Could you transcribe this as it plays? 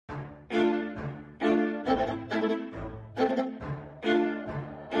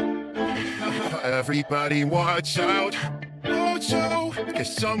Everybody watch out,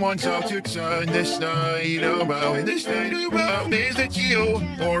 cause someone's out to turn this night around. Is it you,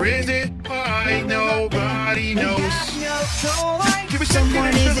 or is it I? Nobody knows.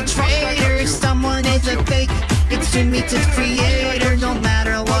 Someone is a traitor, someone is a fake. It's to meet its creator, no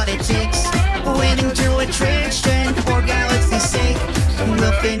matter what it takes. Waiting to attrition for galaxy's sake.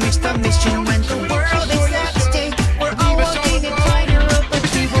 We'll finish the mission when the world is at stake. We're all walking in tighter rope, but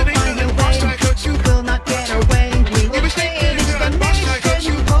we will find a way. Will not get away. We will finish the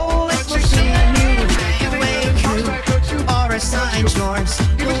mission. Police will see a new highway crew. Or assigned chores,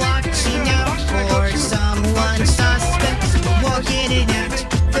 watching out for someone suspect. Walking in and out.